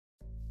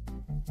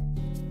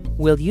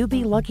Will you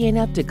be lucky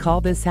enough to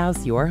call this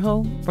house your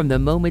home? From the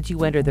moment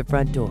you enter the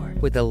front door,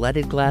 with the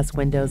leaded glass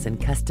windows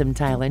and custom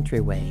tile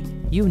entryway,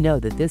 you know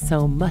that this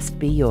home must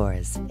be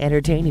yours.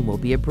 Entertaining will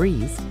be a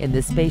breeze in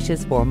the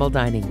spacious formal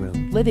dining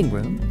room, living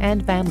room,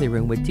 and family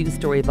room with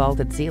 2-story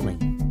vaulted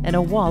ceiling and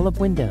a wall of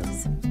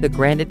windows. The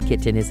granite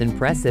kitchen is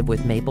impressive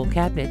with maple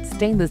cabinets,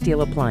 stainless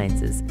steel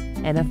appliances,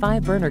 and a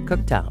 5-burner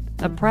cooktop.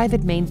 A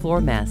private main floor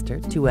master,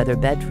 2 other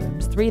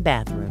bedrooms, 3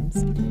 bathrooms,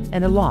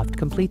 and a loft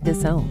complete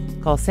this home.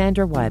 Call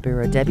Sandra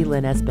Weiber or Debbie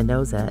Lynn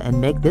Espinoza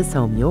and make this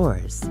home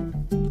yours.